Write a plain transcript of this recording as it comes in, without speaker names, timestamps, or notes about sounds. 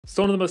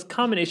So one of the most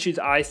common issues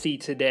I see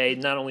today,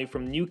 not only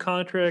from new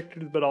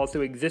contractors, but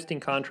also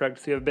existing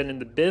contractors who have been in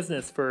the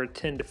business for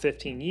 10 to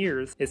 15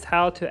 years, is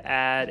how to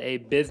add a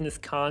business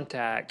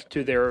contact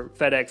to their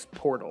FedEx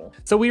portal.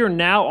 So we are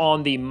now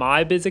on the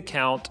MyBiz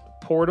account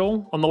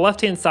portal. On the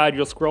left-hand side,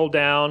 you'll scroll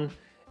down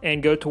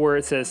and go to where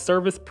it says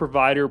Service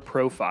Provider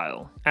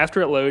Profile.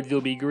 After it loads, you'll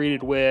be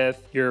greeted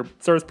with your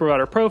service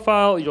provider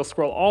profile. You'll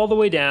scroll all the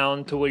way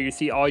down to where you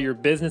see all your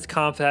business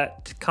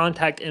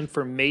contact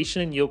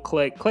information. You'll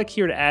click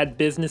here to add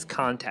business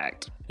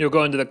contact. You'll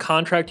go into the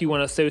contract you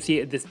want to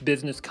associate this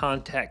business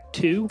contact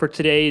to. For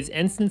today's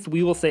instance,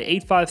 we will say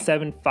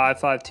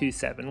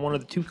 857-5527, one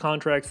of the two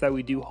contracts that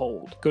we do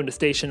hold. Go into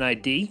station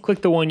ID,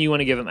 click the one you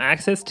want to give them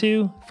access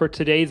to. For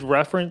today's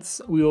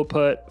reference, we will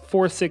put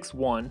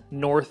 461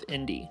 North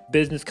Indy.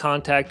 Business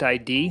contact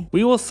ID,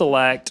 we will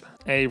select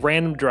a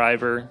random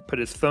driver, put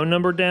his phone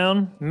number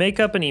down, make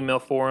up an email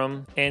for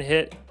him, and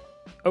hit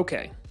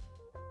OK.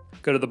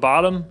 Go to the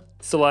bottom,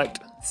 select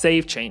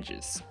Save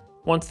Changes.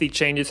 Once the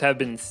changes have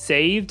been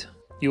saved,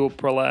 you will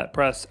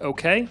press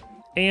OK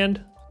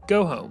and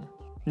go home.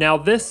 Now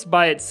this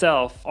by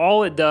itself,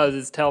 all it does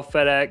is tell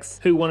FedEx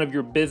who one of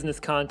your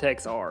business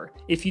contacts are.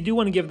 If you do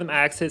want to give them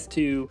access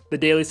to the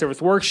daily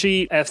service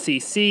worksheet,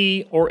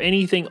 FCC, or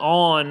anything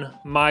on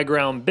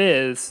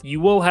MyGroundBiz,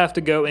 you will have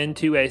to go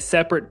into a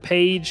separate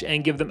page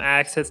and give them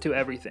access to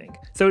everything.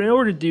 So in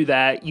order to do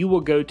that, you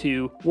will go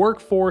to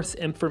Workforce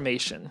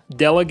Information,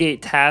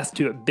 Delegate Tasks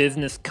to a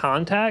Business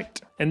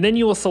Contact, and then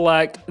you will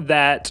select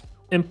that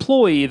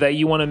employee that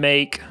you want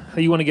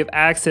to give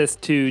access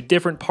to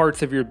different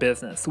parts of your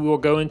business. We will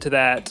go into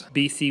that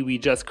BC we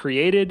just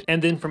created.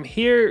 And then from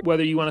here,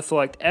 whether you want to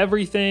select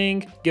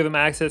everything, give them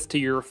access to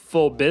your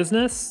full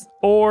business,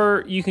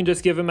 or you can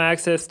just give him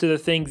access to the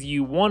things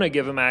you want to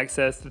give him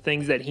access, the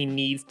things that he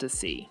needs to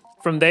see.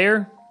 From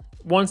there,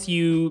 once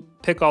you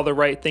pick all the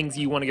right things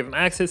you want to give him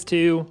access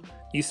to,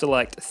 you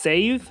select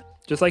Save,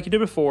 just like you did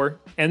before,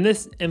 and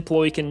this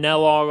employee can now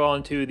log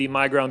on to the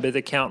MyGroundBiz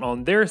account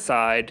on their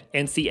side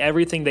and see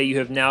everything that you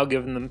have now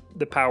given them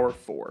the power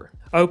for.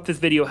 I hope this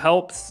video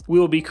helps. We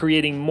will be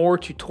creating more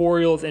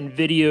tutorials and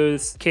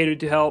videos catered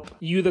to help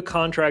you, the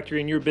contractor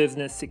in your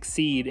business,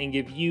 succeed and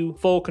give you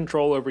full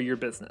control over your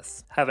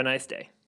business. Have a nice day.